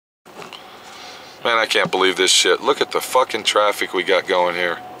Man, I can't believe this shit. Look at the fucking traffic we got going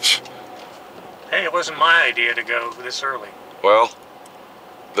here. Hey, it wasn't my idea to go this early. Well,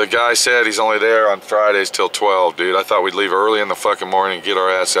 the guy said he's only there on Fridays till 12, dude. I thought we'd leave early in the fucking morning and get our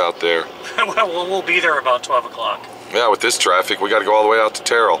ass out there. Well, we'll be there about 12 o'clock. Yeah, with this traffic, we gotta go all the way out to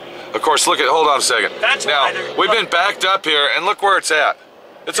Terrell. Of course, hold on a second. That's now, we've been backed up here, and look where it's at.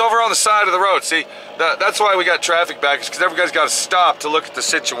 It's over on the side of the road, see? That's why we got traffic back, because everybody's got to stop to look at the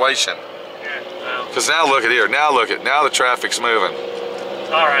situation. Yeah, well. Because now look at here, now the traffic's moving.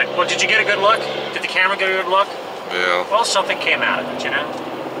 All right, well, did you get a good look? Did the camera get a good look? Yeah. Well, something came out of it, you know?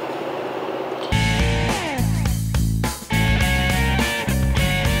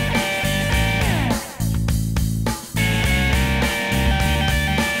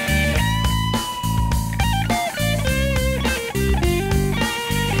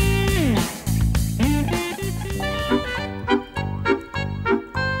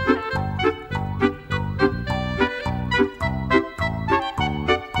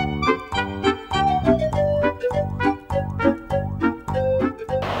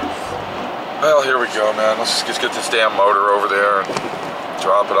 Well, here we go, man. Let's just get this damn motor over there and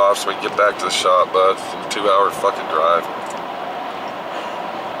drop it off so we can get back to the shop, bud. It's a 2-hour fucking drive.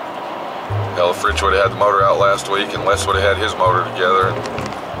 Hell, if Rich would have had the motor out last week and Les would have had his motor together,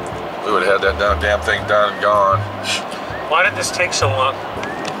 and we would have had that damn thing done and gone. Why did this take so long?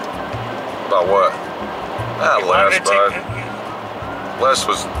 About what? Les, bud. Les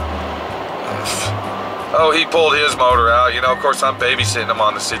was... Oh, he pulled his motor out. You know, of course, I'm babysitting him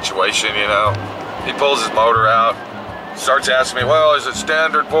on the situation, you know. He pulls his motor out, starts asking me, well, is it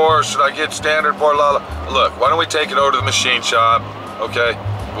standard bore? Should I get standard bore? La, la. Look, why don't we take it over to the machine shop, okay?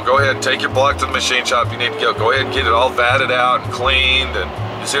 We'll go ahead and take your block to the machine shop. You need to go ahead and get it all vatted out and cleaned, and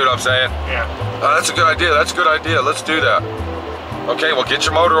you see what I'm saying? Yeah. That's a good idea. That's a good idea. Let's do that. Okay, well, get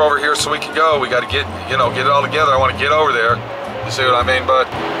your motor over here so we can go. We got to get it all together. I want to get over there. You see what I mean, bud?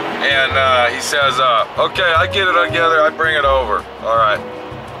 And he says, okay, I get it together, I bring it over. All right,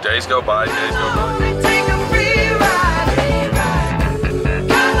 days go by, days go by.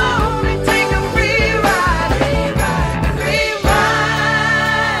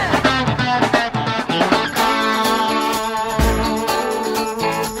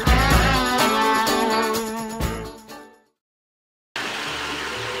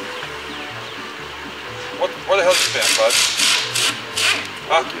 Where the hell you been, bud?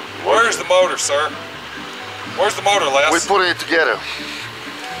 Huh? Where's the motor, sir? Where's the motor, Les? We're putting it together.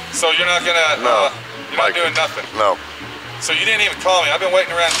 So you're not gonna, no, you're not doing nothing? No. So you didn't even call me. I've been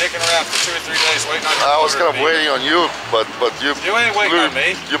waiting around, dicking around for 2 or 3 days waiting on your motor. I was kind of waiting on you, but you... You ain't waiting on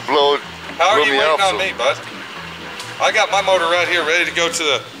me. You blew How are you me waiting up, on me, bud? I got my motor right here ready to go to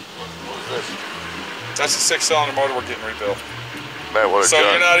the... That's a 6-cylinder motor we're getting rebuilt. Man, what a So gun.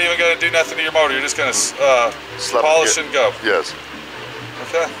 you're not even going to do nothing to your motor. You're just going to polish and go. Yes.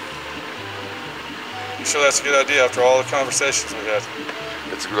 Okay. You sure that's a good idea after all the conversations we had?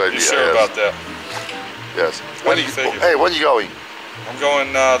 It's a good idea. You sure about that? Yes. When do you figure? Hey, when are you going? I'm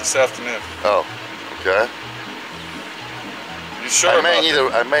going this afternoon. Oh, okay. You sure I about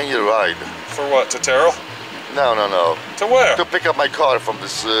I may need a ride. For what? To Terrell? No. To where? To pick up my car from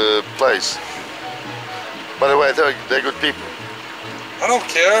this place. By the way, they're good people. I don't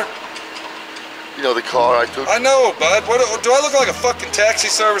care. You know the car I took? I know, bud. What, do I look like a fucking taxi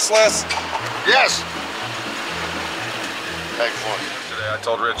service, Les? Yes! Thanks for it. Today I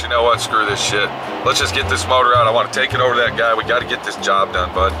told Rich, you know what, screw this shit. Let's just get this motor out. I want to take it over to that guy. We got to get this job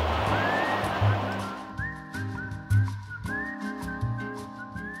done, bud.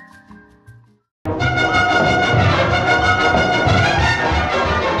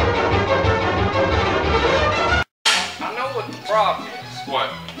 I know what the problem is.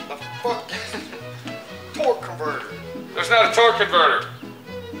 What? The fucking torque converter. There's not a torque converter.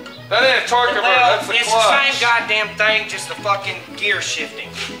 That ain't a torque converter, Well, that's the it's clutch. the same goddamn thing, just the fucking gear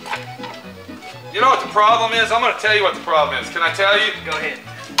shifting. You know what the problem is? I'm gonna tell you what the problem is. Can I tell you? Go ahead.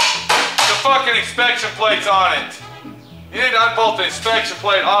 The fucking inspection plate's on it. You need to unbolt the inspection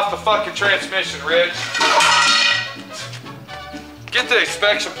plate off the fucking transmission, Rich. Get the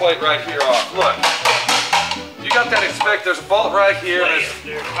inspection plate right here off. Look. You got that there's a bolt right here.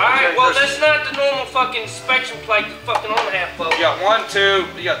 Alright, well that's not the normal fucking inspection plate the fucking on half of. You got 1,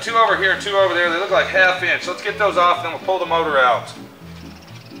 2, you got 2 over here and 2 over there. They look like ½ inch. Let's get those off, then we'll pull the motor out.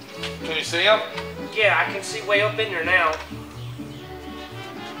 Can you see them? Yeah, I can see way up in there now.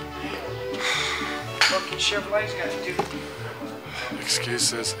 Fucking Chevrolet's got to do.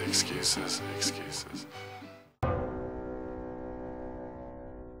 Excuses, excuses, excuses.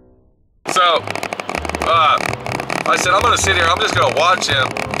 So, I said, I'm gonna sit here, I'm just gonna watch him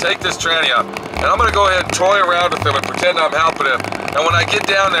take this tranny out, and I'm gonna go ahead and toy around with him and pretend I'm helping him. And when I get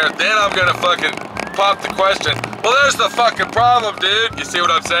down there, then I'm gonna fucking pop the question, well, there's the fucking problem, dude. You see what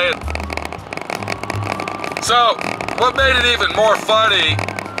I'm saying? So, what made it even more funny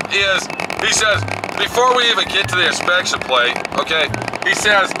is, he says, before we even get to the inspection plate, okay, he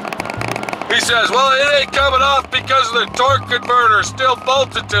says, well, it ain't coming off because the torque converter is still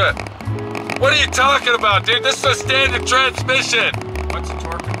bolted to it. What are you talking about, dude? This is a standard transmission. What's a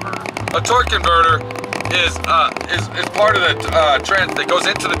torque converter? A torque converter is part of the that goes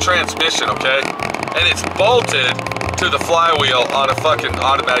into the transmission, okay? And it's bolted to the flywheel on a fucking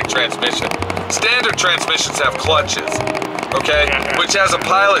automatic transmission. Standard transmissions have clutches, okay? Which has a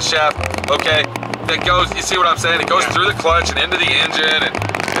pilot shaft, okay? That goes, you see what I'm saying? It goes through the clutch and into the engine, and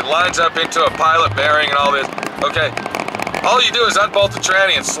it lines up into a pilot bearing and all this, okay? All you do is unbolt the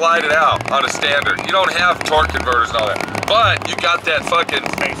tranny and slide it out on a standard. You don't have torque converters and all that. But you got that fucking...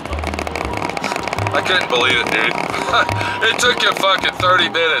 I couldn't believe it, dude. It took him fucking 30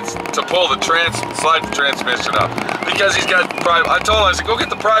 minutes to pull the slide the transmission up. Because he's got pry... I told him, I said, go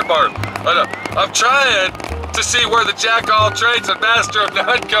get the pry bar. I'm trying to see where the jack of all trades and master of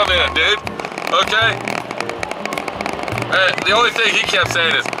none come in, dude. Okay? And the only thing he kept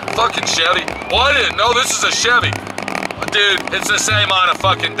saying is, fucking Chevy. Well, I didn't know this is a Chevy. Dude, it's the same on a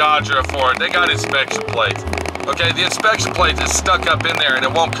fucking Dodge or a Ford. They got inspection plates. Okay, the inspection plate is stuck up in there and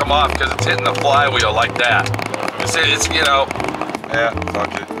it won't come off because it's hitting the flywheel like that. It's you know, yeah,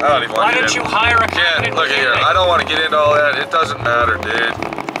 fuck it. I don't even want to get in. Why don't you hire a company? Look here, I don't want to get into all that. It doesn't matter, dude.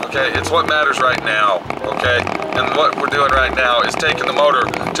 Okay, it's what matters right now, okay? And what we're doing right now is taking the motor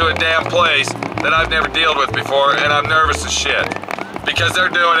to a damn place that I've never dealt with before, and I'm nervous as shit. Because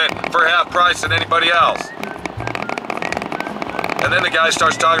they're doing it for half price than anybody else. And then the guy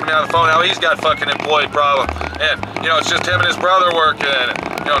starts talking to me on the phone how he's got fucking employee problem, and you know it's just him and his brother working. And,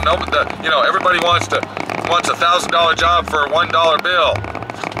 everybody wants $1,000 job for a $1 bill.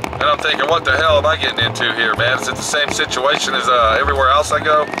 And I'm thinking, what the hell am I getting into here, man? Is it the same situation as everywhere else I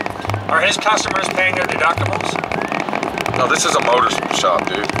go? Are his customers paying their deductibles? No, this is a motor shop,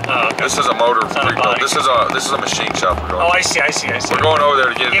 dude. Oh, okay. This is a motor. No, this is a machine shop. We're going. Oh, I see. We're going over there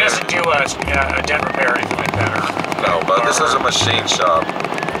to get. He doesn't do a dent repair or anything like that. No, bud, this is a machine shop.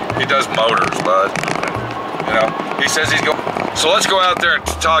 He does motors, bud. You know, he says he's going. So let's go out there and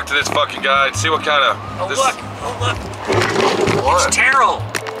talk to this fucking guy and see what kind of. Oh, look. What? It's Terrell.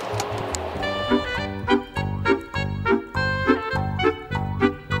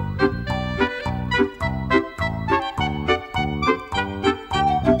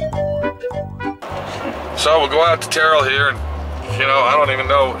 So we'll go out to Terrell here, and I don't even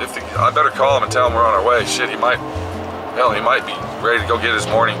know if I better call him and tell him we're on our way. Shit, he might be ready to go get his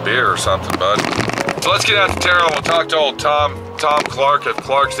morning beer or something, bud. So let's get out to Terrell and we'll talk to old Tom Clark at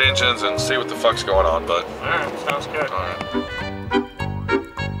Clark's Engines and see what the fuck's going on, bud. All right, sounds good. All right.